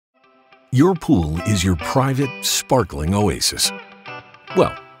Your pool is your private, sparkling oasis.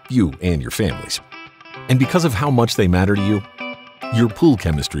 Well, you and your families. And because of how much they matter to you, your pool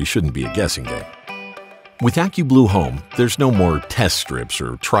chemistry shouldn't be a guessing game. With AccuBlue Home, there's no more test strips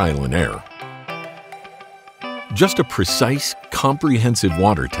or trial and error. Just a precise, comprehensive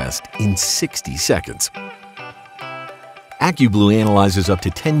water test in 60 seconds. AccuBlue analyzes up to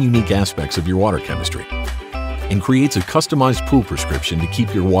 10 unique aspects of your water chemistry and creates a customized pool prescription to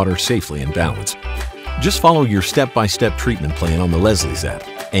keep your water safely in balance. Just follow your step-by-step treatment plan on the Leslie's app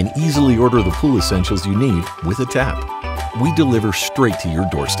and easily order the pool essentials you need with a tap. We deliver straight to your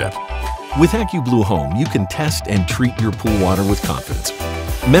doorstep. With AccuBlue Home, you can test and treat your pool water with confidence.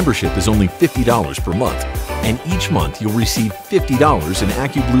 Membership is only $50 per month, and each month you'll receive $50 in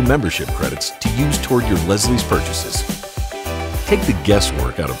AccuBlue membership credits to use toward your Leslie's purchases. Take the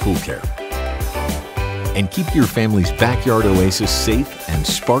guesswork out of pool care and keep your family's backyard oasis safe and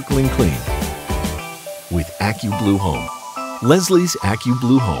sparkling clean with AccuBlue Home. Leslie's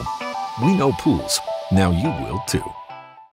AccuBlue Home. We know pools. Now you will too.